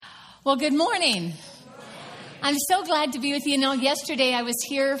Well, good morning. I'm so glad to be with you. Yesterday I was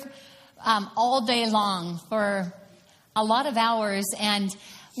here all day long for a lot of hours, and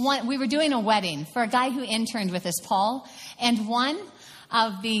we were doing a wedding for a guy who interned with us, Paul, and one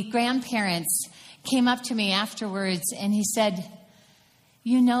of the grandparents came up to me afterwards and he said,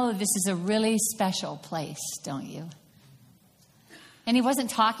 this is a really special place, don't you? And he wasn't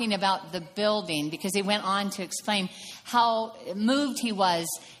talking about the building, because he went on to explain how moved he was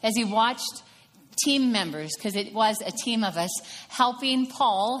as he watched team members, because it was a team of us, helping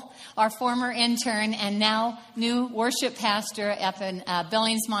Paul, our former intern and now new worship pastor up in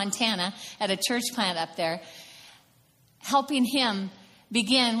Billings, Montana, at a church plant up there, helping him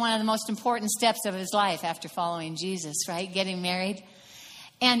begin one of the most important steps of his life after following Jesus, right? Getting married.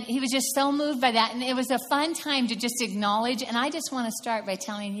 And he was just so moved by that. And it was a fun time to just acknowledge. And I just want to start by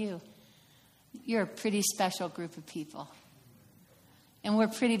telling you, you're a pretty special group of people. And we're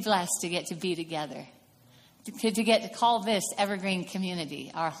pretty blessed to get to be together. To get to call this Evergreen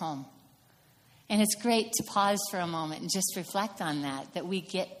Community our home. And it's great to pause for a moment and just reflect on that we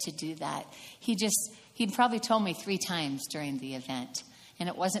get to do that. He probably told me 3 times during the event. And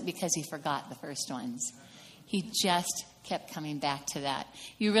it wasn't because he forgot the first ones. He just kept coming back to that.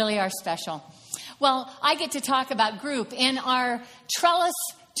 You really are special. Well, I get to talk about group in our trellis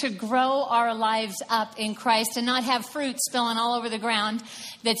to grow our lives up in Christ and not have fruit spilling all over the ground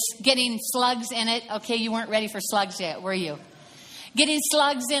that's getting slugs in it. Okay, you weren't ready for slugs yet, were you? Getting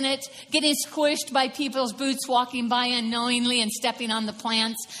slugs in it, getting squished by people's boots walking by unknowingly and stepping on the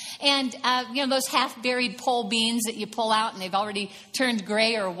plants. And, those half-buried pole beans that you pull out and they've already turned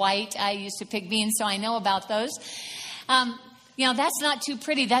gray or white. I used to pick beans, so I know about those. That's not too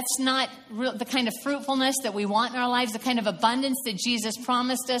pretty. That's not the kind of fruitfulness that we want in our lives, the kind of abundance that Jesus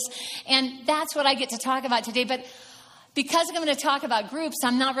promised us. And that's what I get to talk about today. But because I'm going to talk about groups,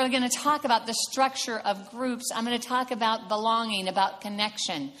 I'm not really going to talk about the structure of groups. I'm going to talk about belonging, about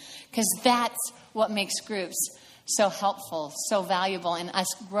connection, because that's what makes groups so helpful, so valuable in us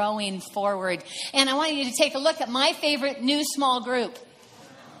growing forward. And I want you to take a look at my favorite new small group.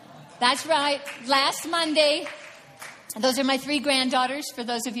 That's right. Last Monday, those are my 3 granddaughters, for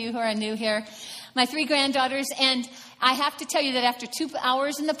those of you who are new here. My 3 granddaughters, and I have to tell you that after 2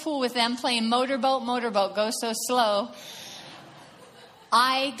 hours in the pool with them playing motorboat, go so slow,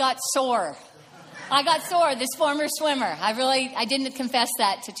 I got sore. This former swimmer. I didn't confess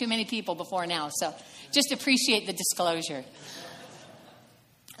that to too many people before now, so just appreciate the disclosure.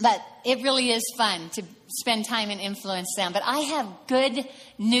 But it really is fun to spend time and influence them. But I have good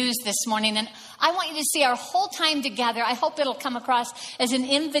news this morning, and I want you to see our whole time together. I hope it'll come across as an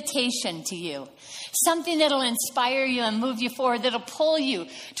invitation to you. Something that'll inspire you and move you forward, that'll pull you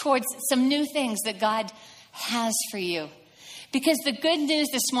towards some new things that God has for you. Because the good news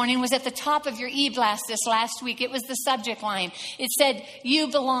this morning was at the top of your e-blast this last week. It was the subject line. It said, "You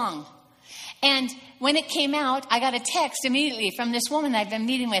belong." And when it came out, I got a text immediately from this woman I've been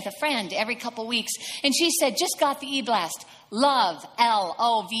meeting with, a friend, every couple weeks. And she said, just got the e-blast. Love,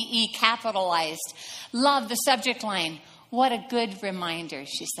 L-O-V-E, capitalized. Love, the subject line. What a good reminder,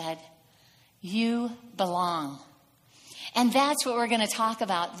 she said. You belong. And that's what we're going to talk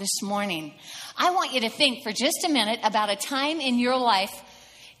about this morning. I want you to think for just a minute about a time in your life,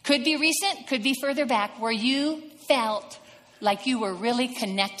 could be recent, could be further back, where you felt like you were really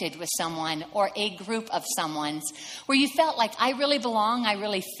connected with someone or a group of someone's, where you felt like, I really belong, I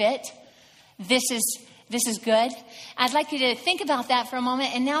really fit, this is good. I'd like you to think about that for a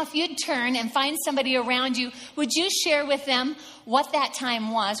moment. And now if you'd turn and find somebody around you, would you share with them what that time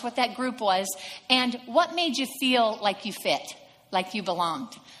was, what that group was, and what made you feel like you fit, like you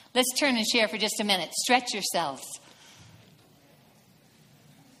belonged? Let's turn and share for just a minute. Stretch yourselves.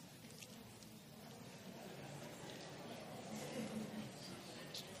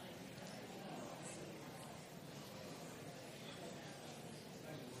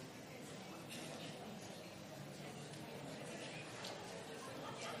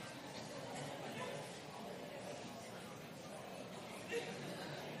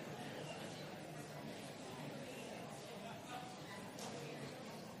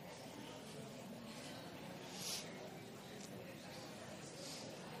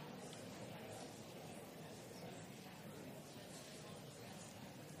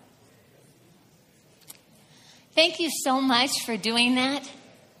 Thank you so much for doing that.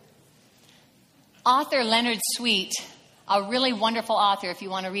 Author Leonard Sweet, a really wonderful author, if you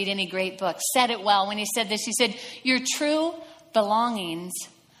want to read any great books, said it well when he said this. He said, your true belongings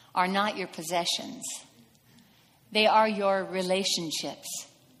are not your possessions. They are your relationships.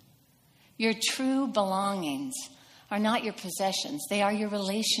 Your true belongings are not your possessions. They are your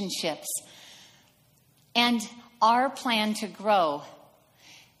relationships. And our plan to grow,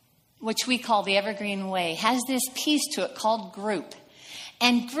 which we call the Evergreen Way, has this piece to it called group.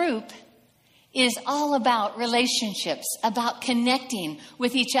 And group is all about relationships, about connecting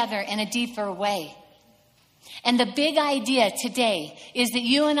with each other in a deeper way. And the big idea today is that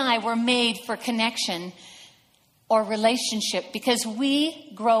you and I were made for connection or relationship because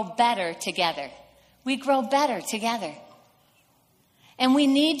we grow better together. We grow better together. And we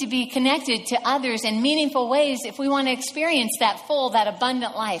need to be connected to others in meaningful ways if we want to experience that full, that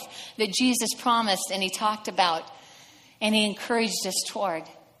abundant life that Jesus promised and he talked about and he encouraged us toward.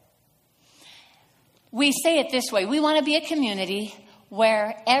 We say it this way. We want to be a community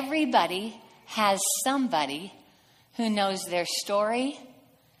where everybody has somebody who knows their story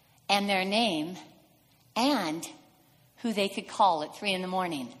and their name and who they could call at 3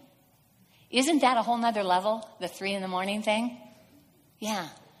 a.m. Isn't that a whole nother level, the 3 a.m. thing? Yeah.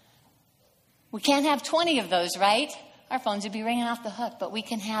 We can't have 20 of those, right? Our phones would be ringing off the hook, but we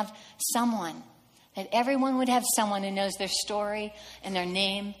can have someone, that everyone would have someone who knows their story and their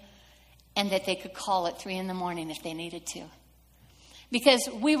name and that they could call at 3 a.m. if they needed to. Because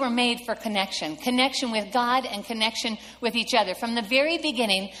we were made for connection with God and connection with each other. From the very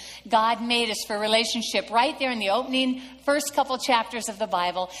beginning, God made us for relationship. Right there in the opening first couple chapters of the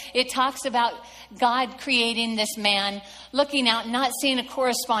Bible, it talks about God creating this man, looking out, not seeing a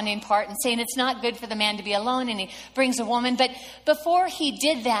corresponding part and saying it's not good for the man to be alone, and he brings a woman. But before he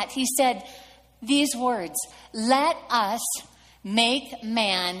did that, he said these words, "Let us make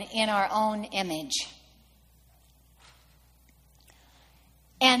man in our own image."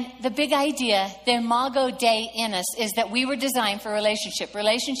 And the big idea, the imago Dei in us, is that we were designed for relationship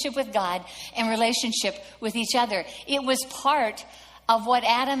with God and relationship with each other. It was part of what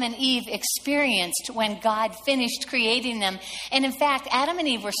Adam and Eve experienced when God finished creating them. And in fact, Adam and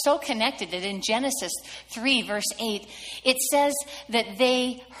Eve were so connected that in Genesis 3, verse 8, it says that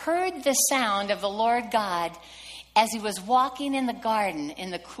they heard the sound of the Lord God as he was walking in the garden in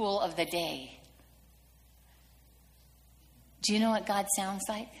the cool of the day. Do you know what God sounds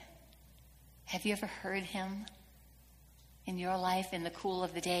like? Have you ever heard him in your life in the cool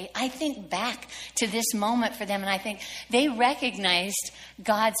of the day? I think back to this moment for them, and I think they recognized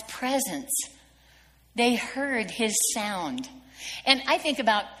God's presence. They heard his sound. And I think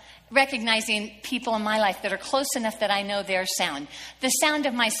about recognizing people in my life that are close enough that I know their sound. The sound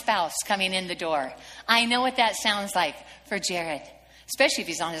of my spouse coming in the door. I know what that sounds like for Jared, especially if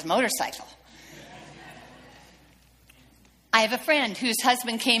he's on his motorcycle. I have a friend whose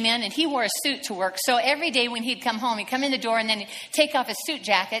husband came in and he wore a suit to work. So every day when he'd come home, he'd come in the door and then he'd take off his suit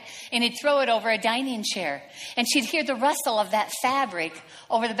jacket and he'd throw it over a dining chair. And she'd hear the rustle of that fabric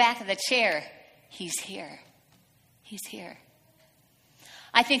over the back of the chair. He's here. He's here.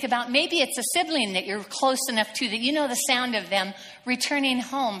 I think about maybe it's a sibling that you're close enough to that you know the sound of them returning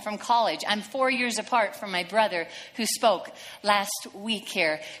home from college. I'm 4 years apart from my brother who spoke last week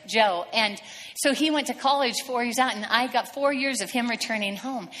here, Joe. And so he went to college 4 years out, and I got 4 years of him returning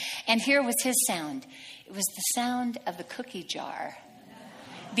home. And here was his sound. It was the sound of the cookie jar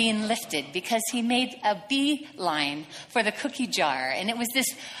being lifted because he made a beeline for the cookie jar. And it was this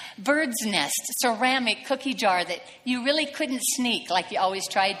bird's nest ceramic cookie jar that you really couldn't sneak like you always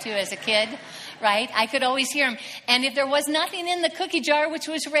tried to as a kid, right? I could always hear him. And if there was nothing in the cookie jar, which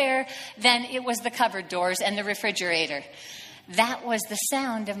was rare, then it was the cupboard doors and the refrigerator. That was the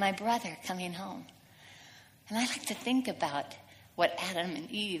sound of my brother coming home. And I like to think about what Adam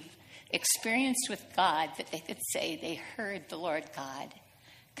and Eve experienced with God, that they could say they heard the Lord God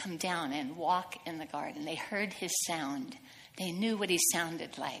come down and walk in the garden. They heard his sound. They knew what he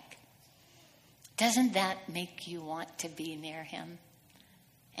sounded like. Doesn't that make you want to be near him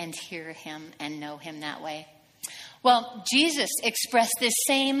and hear him and know him that way? Well, Jesus expressed this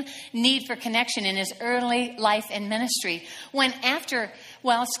same need for connection in his early life and ministry when after,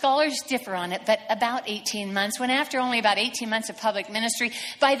 well, scholars differ on it, but about 18 months, when after only about 18 months of public ministry,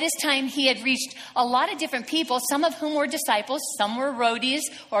 by this time he had reached a lot of different people, some of whom were disciples, some were roadies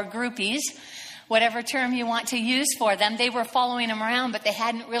or groupies, whatever term you want to use for them. They were following him around, but they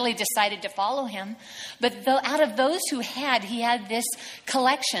hadn't really decided to follow him. But out of those who had, he had this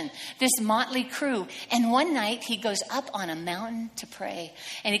collection, this motley crew. And one night he goes up on a mountain to pray.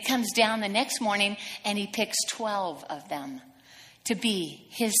 And he comes down the next morning and he picks 12 of them to be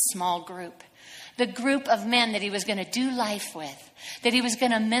his small group. The group of men that he was going to do life with, that he was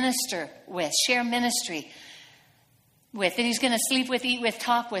going to minister with, share ministry with, that he's going to sleep with, eat with,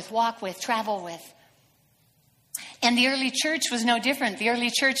 talk with, walk with, travel with. And the early church was no different. The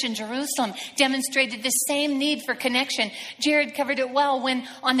early church in Jerusalem demonstrated the same need for connection. Jared covered it well when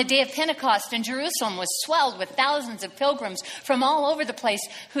on the day of Pentecost in Jerusalem was swelled with thousands of pilgrims from all over the place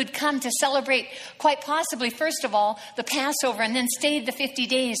who'd come to celebrate, quite possibly, first of all, the Passover, and then stayed the 50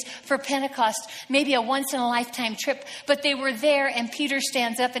 days for Pentecost, maybe a once-in-a-lifetime trip. But they were there, and Peter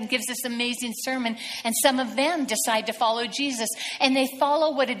stands up and gives this amazing sermon, and some of them decide to follow Jesus, and they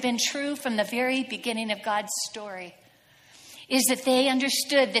follow what had been true from the very beginning of God's story. Is that they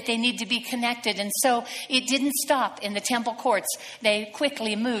understood that they need to be connected. And so it didn't stop in the temple courts. They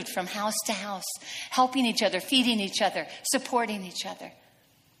quickly moved from house to house, helping each other, feeding each other, supporting each other.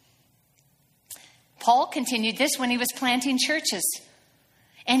 Paul continued this when he was planting churches.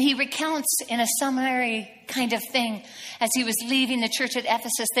 And he recounts in a summary kind of thing as he was leaving the church at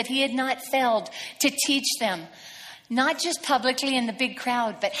Ephesus that he had not failed to teach them, not just publicly in the big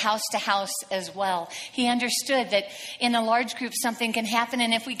crowd, but house to house as well. He understood that in a large group, something can happen.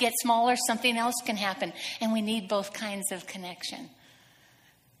 And if we get smaller, something else can happen. And we need both kinds of connection.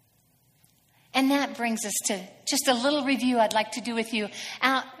 And that brings us to just a little review I'd like to do with you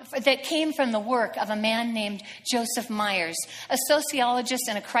that came from the work of a man named Joseph Myers, a sociologist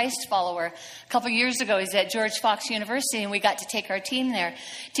and a Christ follower. A couple years ago, he's at George Fox University, and we got to take our team there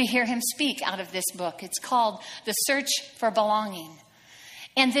to hear him speak out of this book. It's called The Search for Belonging.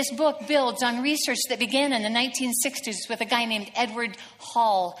 And this book builds on research that began in the 1960s with a guy named Edward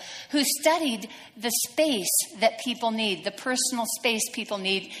Hall, who studied the space that people need, the personal space people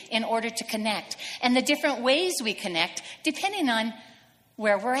need in order to connect, and the different ways we connect depending on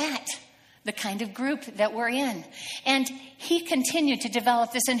where we're at, the kind of group that we're in. And he continued to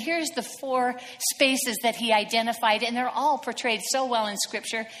develop this. And here's the 4 spaces that he identified. And they're all portrayed so well in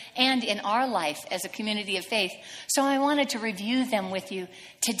Scripture and in our life as a community of faith. So I wanted to review them with you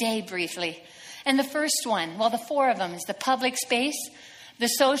today briefly. And the first one, well, the 4 of them is the public space, the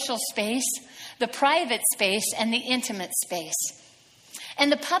social space, the private space, and the intimate space.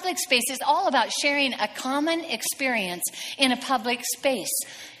 And the public space is all about sharing a common experience in a public space,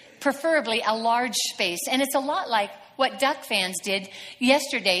 preferably a large space. And it's a lot like what Duck fans did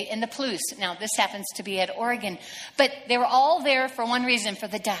yesterday in the Palouse. Now, this happens to be at Oregon. But they were all there for one reason, for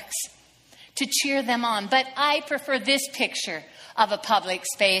the Ducks, to cheer them on. But I prefer this picture of a public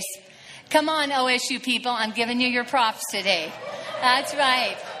space. Come on, OSU people, I'm giving you your props today. That's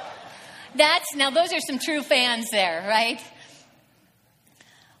right. Now, those are some true fans there, right?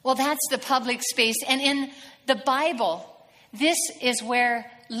 Well, that's the public space. And in the Bible, this is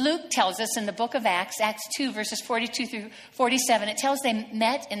where Luke tells us in the book of Acts, Acts 2, verses 42 through 47, it tells they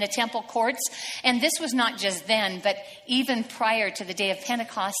met in the temple courts. And this was not just then, but even prior to the day of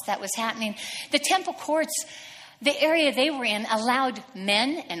Pentecost that was happening. The temple courts, the area they were in, allowed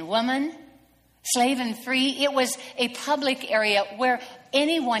men and women, slave and free. It was a public area where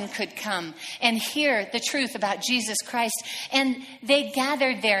anyone could come and hear the truth about Jesus Christ. And they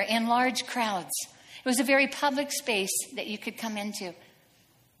gathered there in large crowds. It was a very public space that you could come into.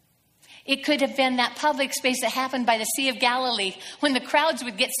 It could have been that public space that happened by the Sea of Galilee when the crowds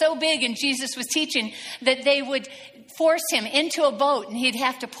would get so big and Jesus was teaching that they would force him into a boat and he'd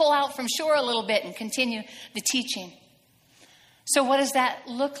have to pull out from shore a little bit and continue the teaching. So what does that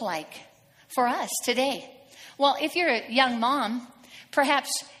look like for us today? Well, if you're a young mom,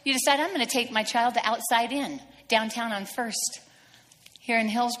 perhaps you decide, I'm going to take my child to Outside In, downtown on First, here in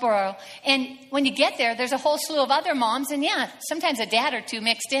Hillsboro. And when you get there, there's a whole slew of other moms, and sometimes a dad or two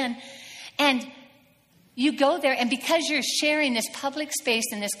mixed in. And you go there, and because you're sharing this public space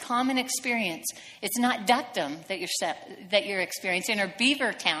and this common experience, it's not duckdom that you're experiencing, or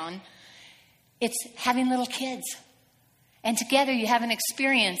Beaver Town. It's having little kids. And together you have an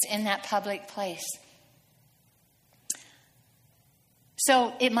experience in that public place.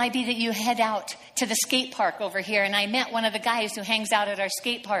 So it might be that you head out to the skate park over here. And I met one of the guys who hangs out at our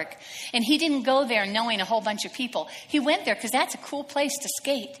skate park. And he didn't go there knowing a whole bunch of people. He went there because that's a cool place to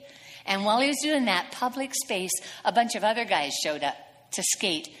skate. And while he was doing that public space, a bunch of other guys showed up to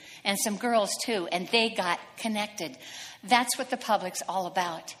skate. And some girls too. And they got connected. That's what the public's all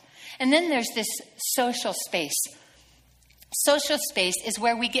about. And then there's this social space. Social space is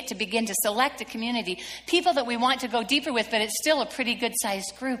where we get to begin to select a community, people that we want to go deeper with, but it's still a pretty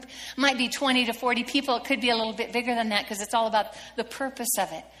good-sized group. It might be 20 to 40 people. It could be a little bit bigger than that because it's all about the purpose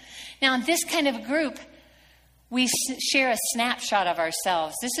of it. Now, in this kind of group, we share a snapshot of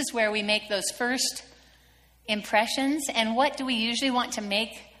ourselves. This is where we make those first impressions. And what do we usually want to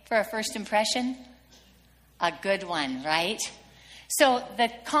make for a first impression? A good one, right? So the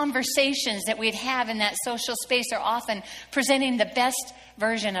conversations that we'd have in that social space are often presenting the best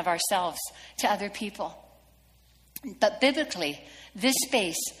version of ourselves to other people. But biblically, this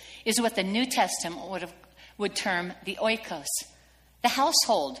space is what the New Testament would term the oikos, the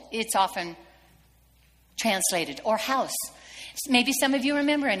household. It's often translated, or house. Maybe some of you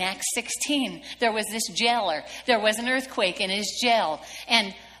remember in Acts 16, there was this jailer. There was an earthquake in his jail,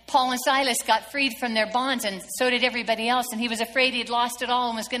 and Paul and Silas got freed from their bonds, and so did everybody else. And he was afraid he'd lost it all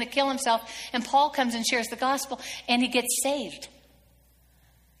and was going to kill himself. And Paul comes and shares the gospel, and he gets saved.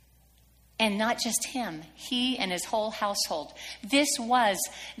 And not just him, he and his whole household. This was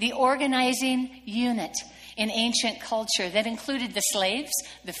the organizing unit in ancient culture that included the slaves,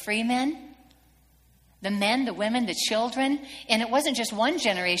 the free men, the men, the women, the children. And it wasn't just one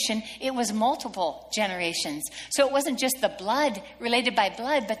generation, it was multiple generations. So it wasn't just the blood related by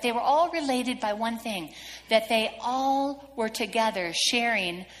blood, but they were all related by one thing, that they all were together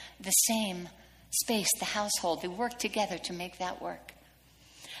sharing the same space, the household. They worked together to make that work.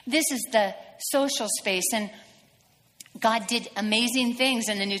 This is the social space, and God did amazing things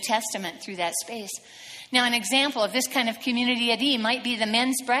in the New Testament through that space. Now, an example of this kind of community at E might be the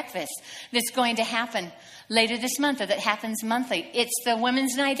men's breakfast that's going to happen later this month, or that happens monthly. It's the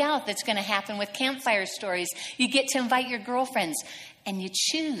women's night out that's going to happen with campfire stories. You get to invite your girlfriends, and you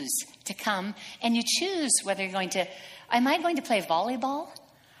choose to come, and you choose whether you're going to, am I going to play volleyball,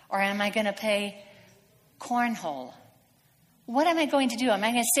 or am I going to play cornhole? What am I going to do? Am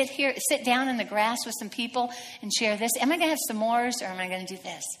I going to sit down in the grass with some people and share this? Am I going to have s'mores, or am I going to do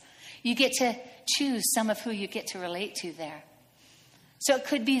this? You get to choose some of who you get to relate to there. So it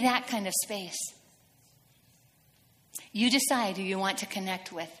could be that kind of space. You decide who you want to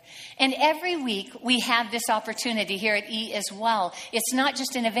connect with. And every week we have this opportunity here at E as well. It's not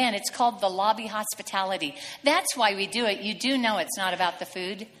just an event. It's called the Lobby Hospitality. That's why we do it. You do know it's not about the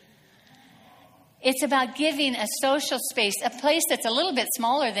food. It's about giving a social space, a place that's a little bit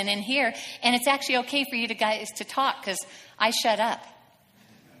smaller than in here. And it's actually okay for you guys to talk, because I shut up.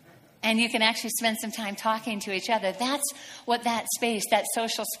 And you can actually spend some time talking to each other. That's what that space, that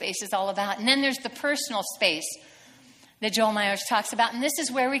social space is all about. And then there's the personal space that Joel Myers talks about. And this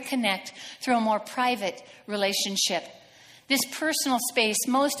is where we connect through a more private relationship. This personal space,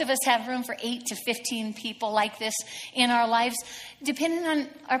 most of us have room for 8 to 15 people like this in our lives, depending on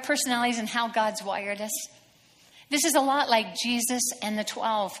our personalities and how God's wired us. This is a lot like Jesus and the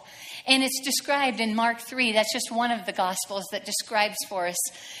 12. And it's described in Mark 3. That's just one of the Gospels that describes for us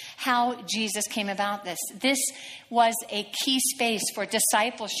how Jesus came about this. This was a key space for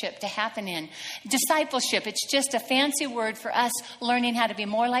discipleship to happen in. Discipleship, it's just a fancy word for us learning how to be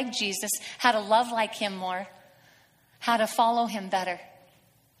more like Jesus, how to love like him more, how to follow him better.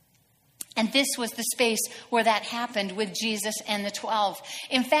 And this was the space where that happened with Jesus and the 12.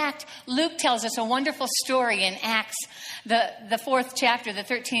 In fact, Luke tells us a wonderful story in Acts, the 4th chapter, the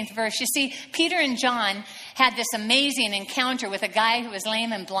 13th verse. You see, Peter and John had this amazing encounter with a guy who was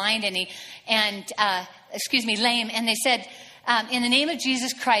lame and blind, lame. And they said, in the name of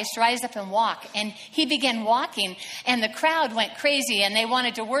Jesus Christ, rise up and walk. And he began walking, and the crowd went crazy, and they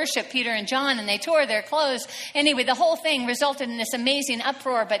wanted to worship Peter and John, and they tore their clothes. Anyway, the whole thing resulted in this amazing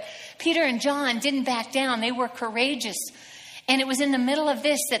uproar, but Peter and John didn't back down. They were courageous. And it was in the middle of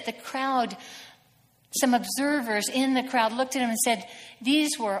this that the crowd, some observers in the crowd looked at them and said,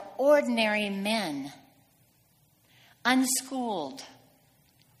 these were ordinary men, unschooled,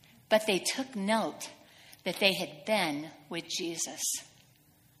 but they took note that they had been with Jesus.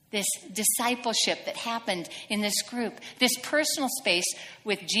 This discipleship that happened in this group, this personal space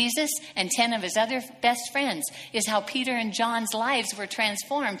with Jesus and 10 of his other best friends, is how Peter and John's lives were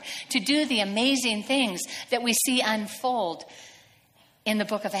transformed to do the amazing things that we see unfold in the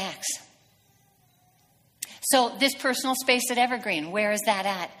book of Acts. So this personal space at Evergreen, where is that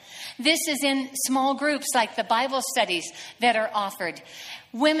at? This is in small groups like the Bible studies that are offered.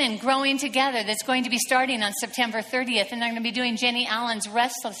 Women growing together, that's going to be starting on September 30th. And they're going to be doing Jenny Allen's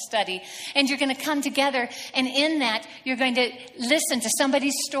Restless Study. And you're going to come together. And in that, you're going to listen to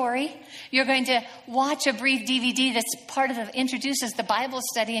somebody's story. You're going to watch a brief DVD that's part of introduces the Bible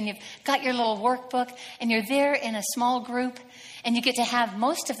study. And you've got your little workbook. And you're there in a small group. And you get to have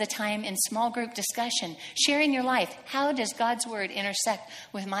most of the time in small group discussion, sharing your life. How does God's word intersect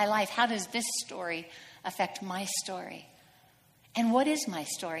with my life? How does this story affect my story? And what is my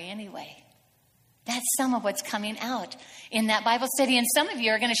story anyway? That's some of what's coming out in that Bible study. And some of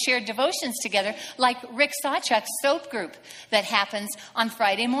you are going to share devotions together, like Rick Sawchuk's soap group that happens on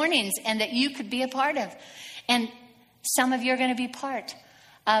Friday mornings and that you could be a part of. And some of you are going to be part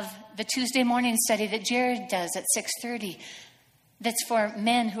of the Tuesday morning study that Jared does at 6:30. That's for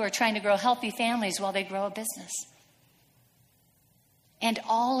men who are trying to grow healthy families while they grow a business. And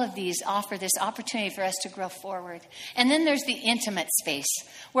all of these offer this opportunity for us to grow forward. And then there's the intimate space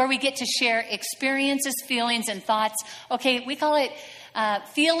where we get to share experiences, feelings, and thoughts. Okay, we call it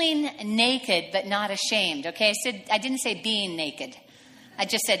feeling naked but not ashamed. Okay, I didn't say being naked. I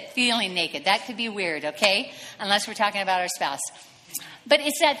just said feeling naked. That could be weird, okay? Unless we're talking about our spouse. But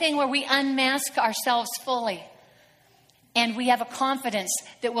it's that thing where we unmask ourselves fully. And we have a confidence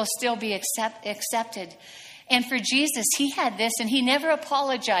that we'll still be accepted. And for Jesus, he had this, and he never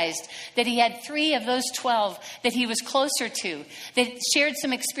apologized that he had 3 of those 12 that he was closer to, that shared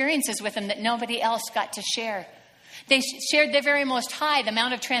some experiences with him that nobody else got to share. They shared the very most high, the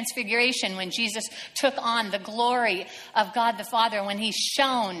Mount of Transfiguration, when Jesus took on the glory of God the Father, when he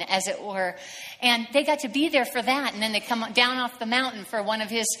shone, as it were. And they got to be there for that. And then they come down off the mountain for one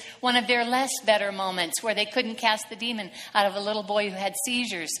of their less better moments, where they couldn't cast the demon out of a little boy who had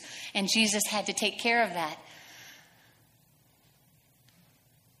seizures. And Jesus had to take care of that.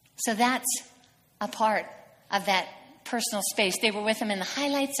 So that's a part of that personal space. They were with him in the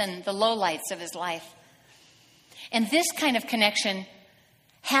highlights and the lowlights of his life. And this kind of connection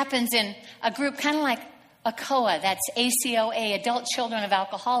happens in a group kind of like ACOA. That's ACOA, Adult Children of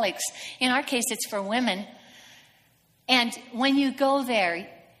Alcoholics. In our case, it's for women. And when you go there,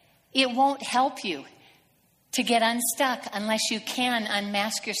 it won't help you to get unstuck unless you can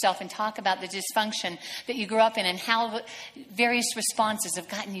unmask yourself and talk about the dysfunction that you grew up in and how various responses have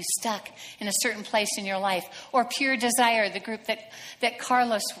gotten you stuck in a certain place in your life. Or Pure Desire, the group that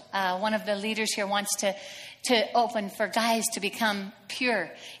Carlos, one of the leaders here, wants to open for guys to become pure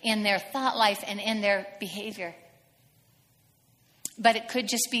in their thought life and in their behavior. But it could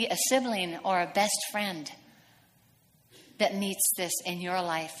just be a sibling or a best friend that meets this in your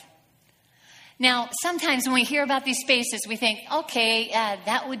life. Now, sometimes when we hear about these spaces, we think, okay,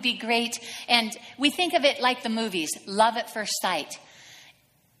 that would be great. And we think of it like the movies, love at first sight.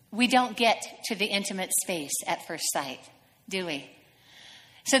 We don't get to the intimate space at first sight, do we?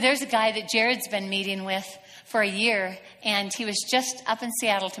 So there's a guy that Jared's been meeting with for a year, and he was just up in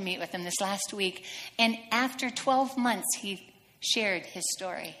Seattle to meet with him this last week. And after 12 months, he shared his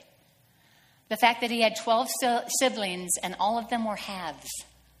story. The fact that he had 12 siblings, and all of them were halves.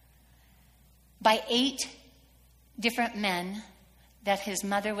 By 8 different men that his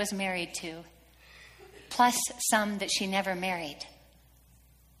mother was married to, plus some that she never married.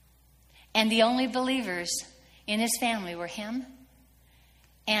 And the only believers in his family were him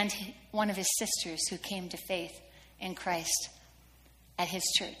and one of his sisters who came to faith in Christ at his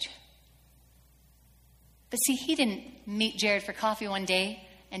church. But see, he didn't meet Jared for coffee one day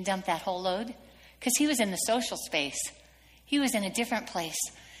and dump that whole load, because he was in the social space. He was in a different place.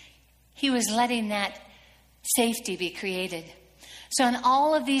 He was letting that safety be created. So in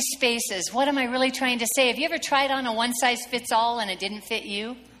all of these spaces, what am I really trying to say? Have you ever tried on a one-size-fits-all and it didn't fit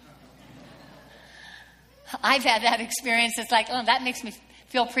you? I've had that experience. It's like, oh, that makes me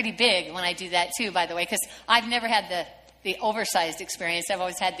feel pretty big when I do that too, by the way, because I've never had the oversized experience. I've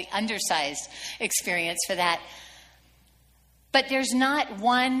always had the undersized experience for that. But there's not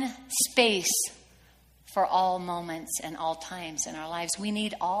one space for all moments and all times in our lives. We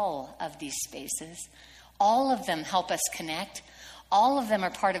need all of these spaces. All of them help us connect. All of them are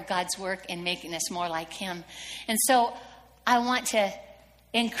part of God's work in making us more like him. And so I want to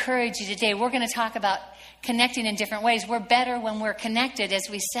encourage you today. We're going to talk about connecting in different ways. We're better when we're connected, as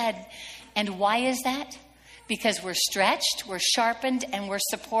we said. And why is that? Because we're stretched, we're sharpened, and we're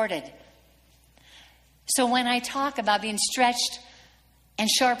supported. So when I talk about being stretched and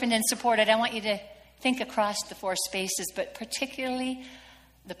sharpened and supported, I want you to think across the 4 spaces, but particularly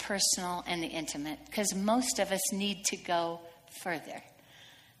the personal and the intimate, because most of us need to go further.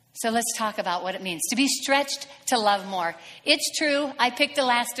 So let's talk about what it means to be stretched to love more. It's true. I picked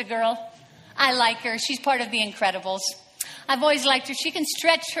Elastigirl. I like her. She's part of The Incredibles. I've always liked her. She can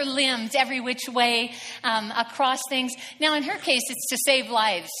stretch her limbs every which way across things. Now, in her case, it's to save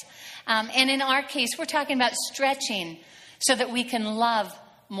lives. And in our case, we're talking about stretching so that we can love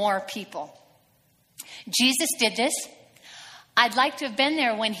more people. Jesus did this. I'd like to have been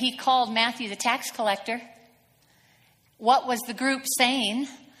there when he called Matthew the tax collector. What was the group saying?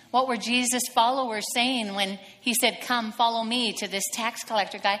 What were Jesus' followers saying when he said, come, follow me, to this tax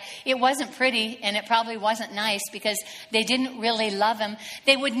collector guy? It wasn't pretty, and it probably wasn't nice, because they didn't really love him.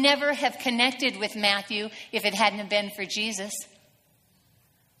 They would never have connected with Matthew if it hadn't been for Jesus.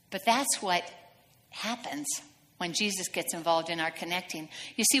 But that's what happens when Jesus gets involved in our connecting.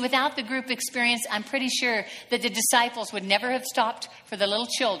 You see, without the group experience, I'm pretty sure that the disciples would never have stopped for the little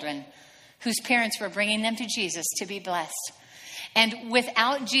children whose parents were bringing them to Jesus to be blessed. And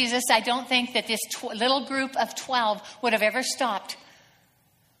without Jesus, I don't think that this little group of 12 would have ever stopped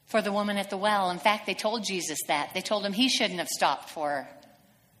for the woman at the well. In fact, they told Jesus that. They told him he shouldn't have stopped for her.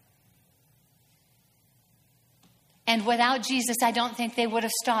 And without Jesus, I don't think they would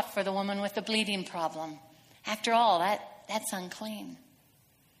have stopped for the woman with the bleeding problem. After all, that's unclean.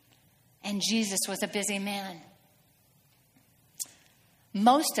 And Jesus was a busy man.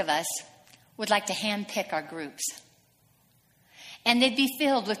 Most of us would like to handpick our groups. And they'd be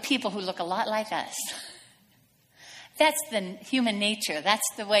filled with people who look a lot like us. That's the human nature. That's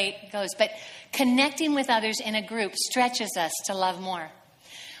the way it goes. But connecting with others in a group stretches us to love more.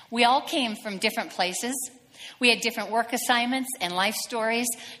 We all came from different places. We had different work assignments and life stories.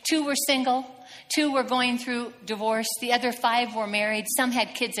 2 were single. 2 were going through divorce. The other 5 were married. Some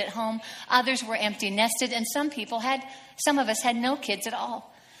had kids at home. Others were empty nested. And some of us had no kids at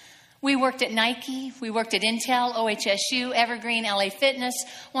all. We worked at Nike. We worked at Intel, OHSU, Evergreen, LA Fitness.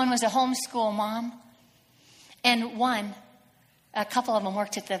 One was a homeschool mom. And a couple of them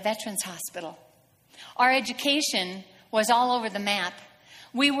worked at the Veterans Hospital. Our education was all over the map.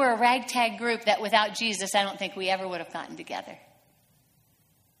 We were a ragtag group that without Jesus, I don't think we ever would have gotten together.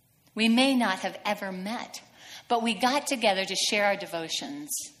 We may not have ever met, but we got together to share our devotions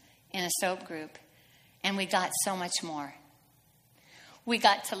in a soap group, and we got so much more. We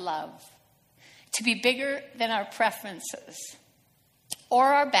got to love, to be bigger than our preferences or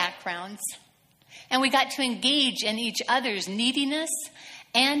our backgrounds, and we got to engage in each other's neediness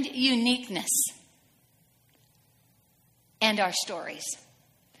and uniqueness and our stories.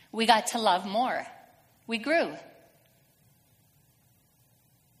 We got to love more. We grew.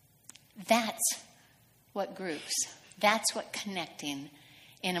 That's what groups, that's what connecting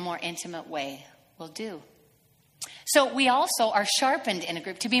in a more intimate way will do. So we also are sharpened in a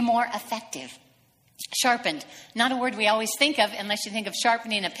group to be more effective. Sharpened, not a word we always think of unless you think of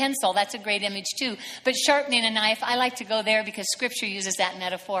sharpening a pencil. That's a great image too. But sharpening a knife, I like to go there because Scripture uses that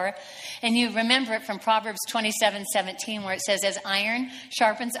metaphor. And you remember it from Proverbs 27:17 where it says, as iron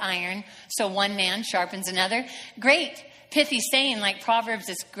sharpens iron, so one man sharpens another. Great, pithy saying like Proverbs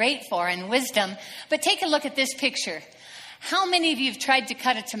is great for and wisdom. But take a look at this picture. How many of you have tried to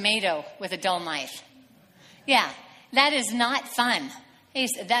cut a tomato with a dull knife? Yeah, that is not fun.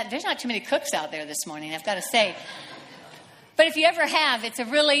 There's not too many cooks out there this morning, I've got to say. But if you ever have, it's a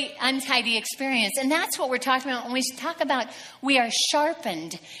really untidy experience. And that's what we're talking about when we talk about we are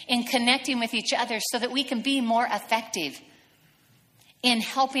sharpened in connecting with each other so that we can be more effective in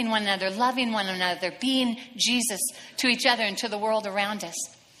helping one another, loving one another, being Jesus to each other and to the world around us.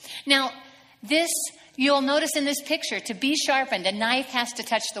 Now, you'll notice in this picture, to be sharpened, a knife has to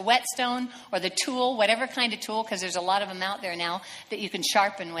touch the whetstone or the tool, whatever kind of tool, because there's a lot of them out there now that you can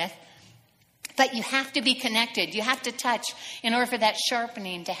sharpen with. But you have to be connected. You have to touch in order for that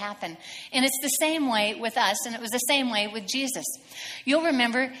sharpening to happen. And it's the same way with us, and it was the same way with Jesus. You'll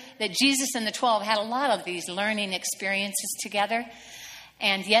remember that Jesus and the 12 had a lot of these learning experiences together.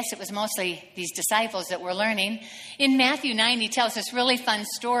 And yes, it was mostly these disciples that were learning. In Matthew 9, he tells this really fun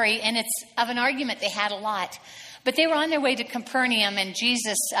story, and it's of an argument they had a lot. But they were on their way to Capernaum, and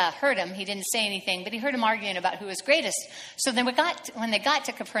Jesus heard them. He didn't say anything, but he heard them arguing about who was greatest. So then when they got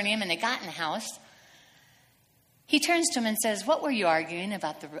to Capernaum and they got in the house, he turns to them and says, what were you arguing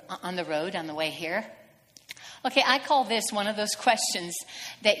about on the road on the way here? Okay, I call this one of those questions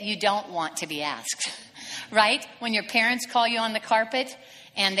that you don't want to be asked, right? When your parents call you on the carpet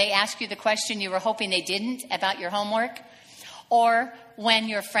and they ask you the question you were hoping they didn't about your homework, or when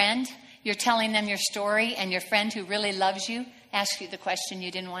you're telling them your story and your friend who really loves you asks you the question you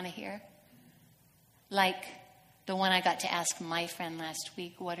didn't want to hear. Like the one I got to ask my friend last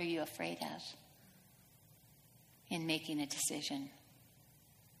week, what are you afraid of in making a decision?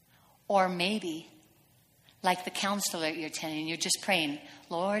 Or maybe like the counselor you're attending, you're just praying,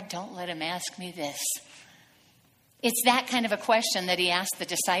 Lord, don't let him ask me this. It's that kind of a question that he asked the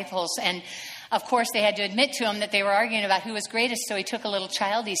disciples. And of course, they had to admit to him that they were arguing about who was greatest. So he took a little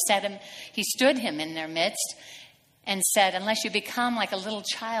child, he stood him in their midst and said, unless you become like a little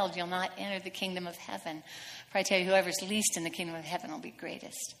child, you'll not enter the kingdom of heaven. For I tell you, whoever's least in the kingdom of heaven will be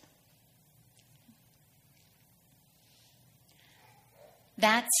greatest.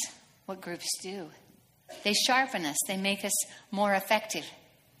 That's what groups do. They sharpen us. They make us more effective.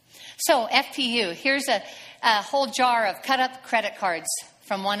 So FPU, here's a whole jar of cut up credit cards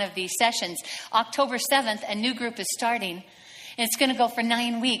from one of these sessions. October 7th, a new group is starting, and it's going to go for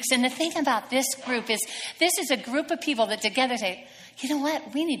 9 weeks. And the thing about this group is this is a group of people that together say, you know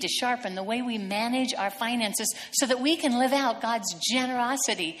what? We need to sharpen the way we manage our finances so that we can live out God's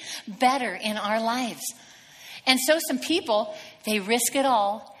generosity better in our lives. And so some people, they risk it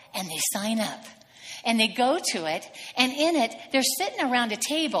all and they sign up. And they go to it, and in it, they're sitting around a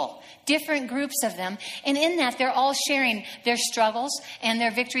table, different groups of them. And in that, they're all sharing their struggles and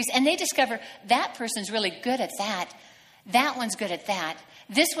their victories. And they discover that person's really good at that. That one's good at that.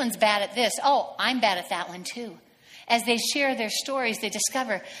 This one's bad at this. Oh, I'm bad at that one too. As they share their stories, they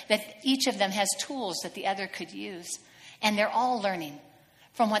discover that each of them has tools that the other could use. And they're all learning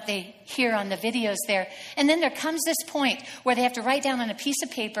from what they hear on the videos there. And then there comes this point where they have to write down on a piece of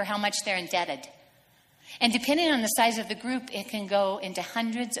paper how much they're indebted. And depending on the size of the group, it can go into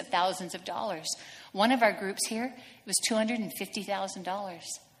hundreds of thousands of dollars. One of our groups here was $250,000.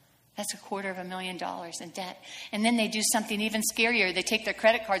 That's $250,000 in debt. And then they do something even scarier. They take their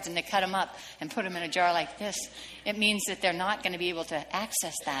credit cards and they cut them up and put them in a jar like this. It means that they're not going to be able to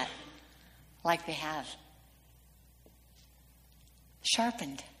access that like they have.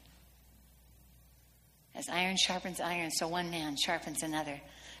 Sharpened. As iron sharpens iron, so one man sharpens another.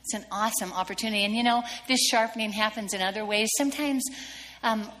 It's an awesome opportunity. And you know, this sharpening happens in other ways. Sometimes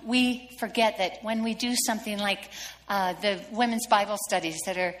we forget that when we do something like the women's Bible studies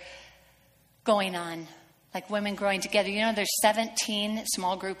that are going on, like Women Growing Together. You know, there's 17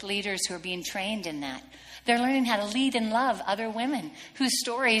 small group leaders who are being trained in that. They're learning how to lead and love other women whose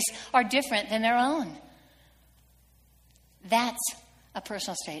stories are different than their own. That's a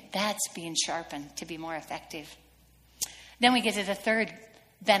personal state. That's being sharpened to be more effective. Then we get to the third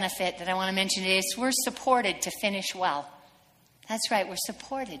benefit that I want to mention today. Is we're supported to finish well. That's right, we're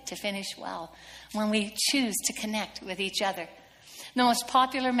supported to finish well when we choose to connect with each other. The most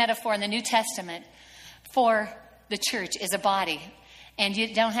popular metaphor in the New Testament for the church is a body. And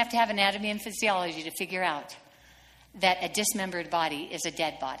you don't have to have anatomy and physiology to figure out that a dismembered body is a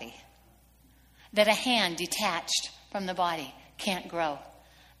dead body. That a hand detached from the body can't grow.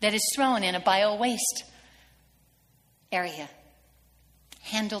 That is thrown in a bio-waste area,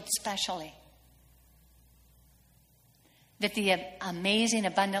 handled specially. That the amazing,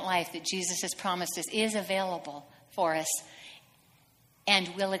 abundant life that Jesus has promised us is available for us.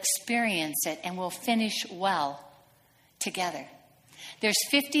 And we'll experience it and we'll finish well together. There's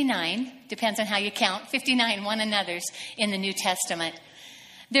 59, depends on how you count, 59 one another's in the New Testament.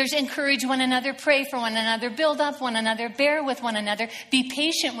 There's encourage one another, pray for one another, build up one another, bear with one another, be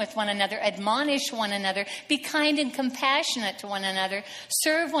patient with one another, admonish one another, be kind and compassionate to one another,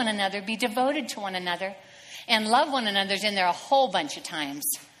 serve one another, be devoted to one another, and love one another's in there a whole bunch of times.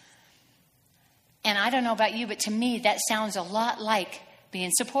 And I don't know about you, but to me that sounds a lot like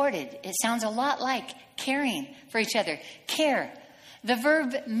being supported. It sounds a lot like caring for each other. Care. The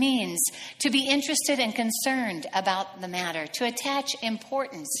verb means to be interested and concerned about the matter, to attach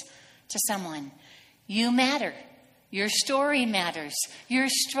importance to someone. You matter. Your story matters. Your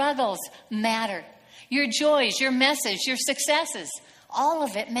struggles matter. Your joys, your message, your successes, all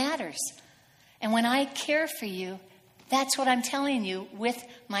of it matters. And when I care for you, that's what I'm telling you with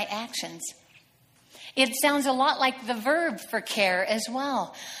my actions. It sounds a lot like the verb for care as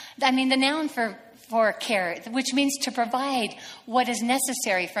well. I mean, the noun for care, which means to provide what is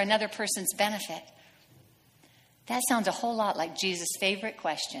necessary for another person's benefit. That sounds a whole lot like Jesus' favorite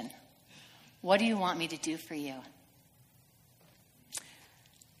question. What do you want me to do for you?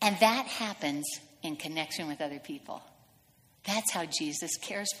 And that happens in connection with other people. That's how Jesus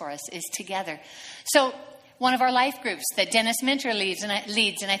cares for us, is together. So one of our life groups that Dennis Minter leads, and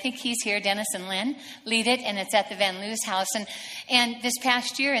I think he's here, Dennis and Lynn lead it, and it's at the Van Loos house. And this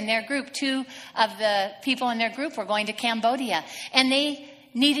past year in their group, 2 of the people in their group were going to Cambodia, and they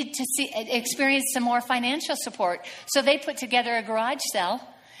needed to experience some more financial support. So they put together a garage sale,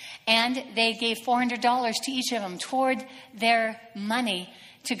 and they gave $400 to each of them toward their money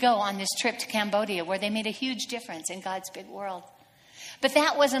to go on this trip to Cambodia, where they made a huge difference in God's big world. But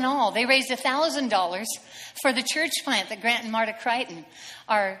that wasn't all. They raised $1,000 for the church plant that Grant and Marta Crichton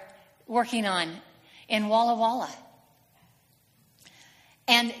are working on in Walla Walla.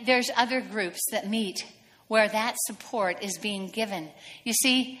 And there's other groups that meet where that support is being given. You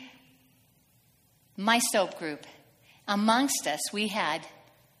see, my SOAP group, amongst us, we had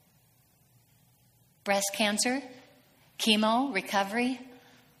breast cancer, chemo, recovery.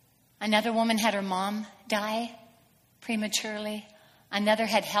 Another woman had her mom die prematurely. Another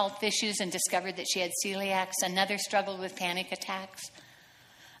had health issues and discovered that she had celiacs. Another struggled with panic attacks.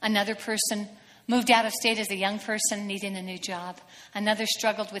 Another person moved out of state as a young person needing a new job. Another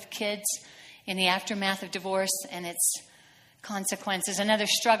struggled with kids in the aftermath of divorce and its consequences. Another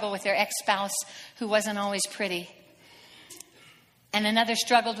struggled with their ex-spouse who wasn't always pretty. And another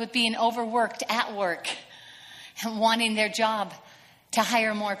struggled with being overworked at work and wanting their job to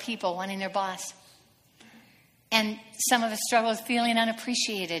hire more people, wanting their boss. And some of us struggle with feeling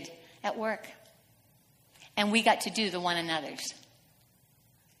unappreciated at work. And we got to do the one another's.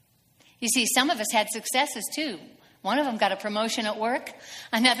 You see, some of us had successes too. One of them got a promotion at work.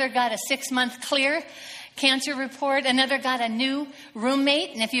 Another got a 6-month clear cancer report. Another got a new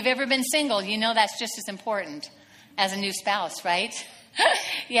roommate. And if you've ever been single, you know that's just as important as a new spouse, right?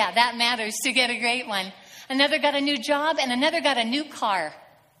 Yeah, that matters to get a great one. Another got a new job, and another got a new car.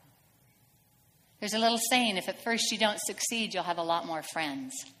 There's a little saying, if at first you don't succeed, you'll have a lot more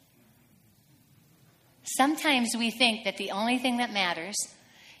friends. Sometimes we think that the only thing that matters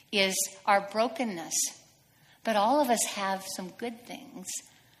is our brokenness. But all of us have some good things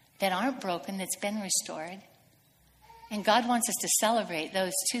that aren't broken, that's been restored. And God wants us to celebrate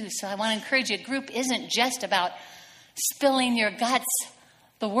those too. So I want to encourage you, group isn't just about spilling your guts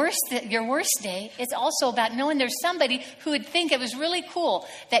your worst day. It's also about knowing there's somebody who would think it was really cool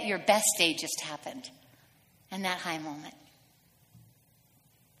that your best day just happened. And that high moment.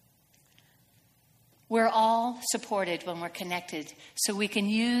 We're all supported when we're connected so we can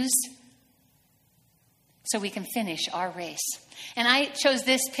finish our race. And I chose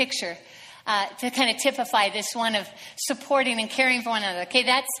this picture to kind of typify this one of supporting and caring for one another. Okay,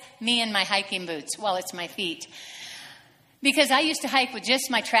 that's me in my hiking boots. Well, it's my feet. Because I used to hike with just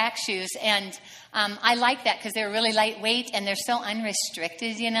my track shoes, and I like that because they're really lightweight and they're so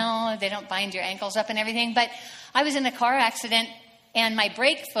unrestricted, you know. They don't bind your ankles up and everything. But I was in a car accident, and my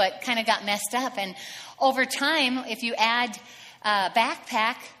brake foot kind of got messed up. And over time, if you add a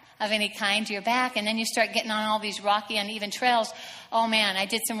backpack of any kind to your back, and then you start getting on all these rocky, uneven trails, oh man, I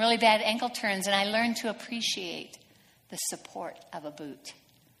did some really bad ankle turns, and I learned to appreciate the support of a boot.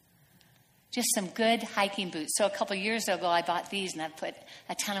 Just some good hiking boots. So a couple of years ago, I bought these, and I've put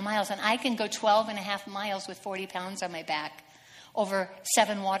a ton of miles. And I can go 12 and a half miles with 40 pounds on my back over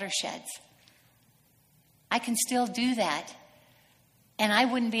 7 watersheds. I can still do that. And I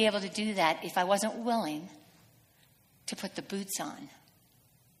wouldn't be able to do that if I wasn't willing to put the boots on.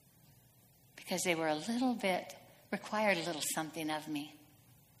 Because they were required a little something of me.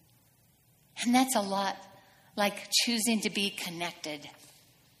 And that's a lot like choosing to be connected.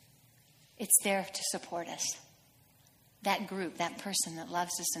 It's there to support us. That group, that person that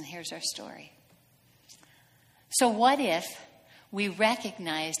loves us and hears our story. So what if we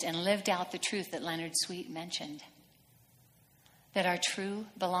recognized and lived out the truth that Leonard Sweet mentioned? That our true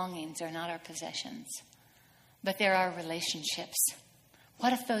belongings are not our possessions, but they're our relationships.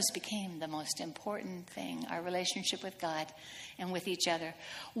 What if those became the most important thing, our relationship with God and with each other?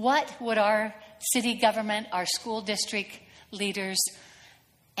 What would our city government, our school district leaders,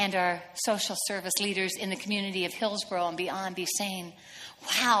 and our social service leaders in the community of Hillsborough and beyond be saying?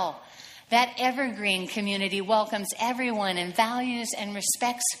 Wow, that evergreen community welcomes everyone and values and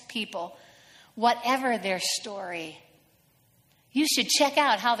respects people, whatever their story. You should check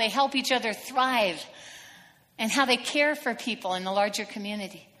out how they help each other thrive and how they care for people in the larger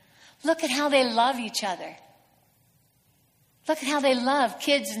community. Look at how they love each other. Look at how they love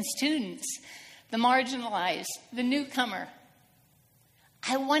kids and students, the marginalized, the newcomer.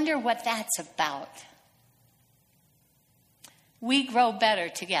 I wonder what that's about. We grow better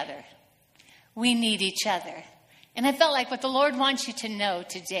together. We need each other. And I felt like what the Lord wants you to know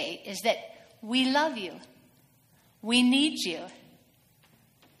today is that we love you. We need you.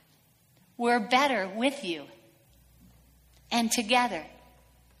 We're better with you. And together,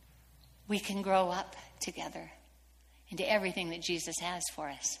 we can grow up together into everything that Jesus has for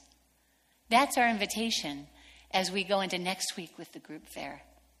us. That's our invitation as we go into next week with the group fair.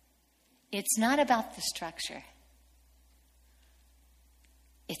 It's not about the structure.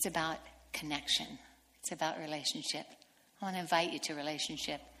 It's about connection. It's about relationship. I want to invite you to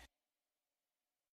relationship.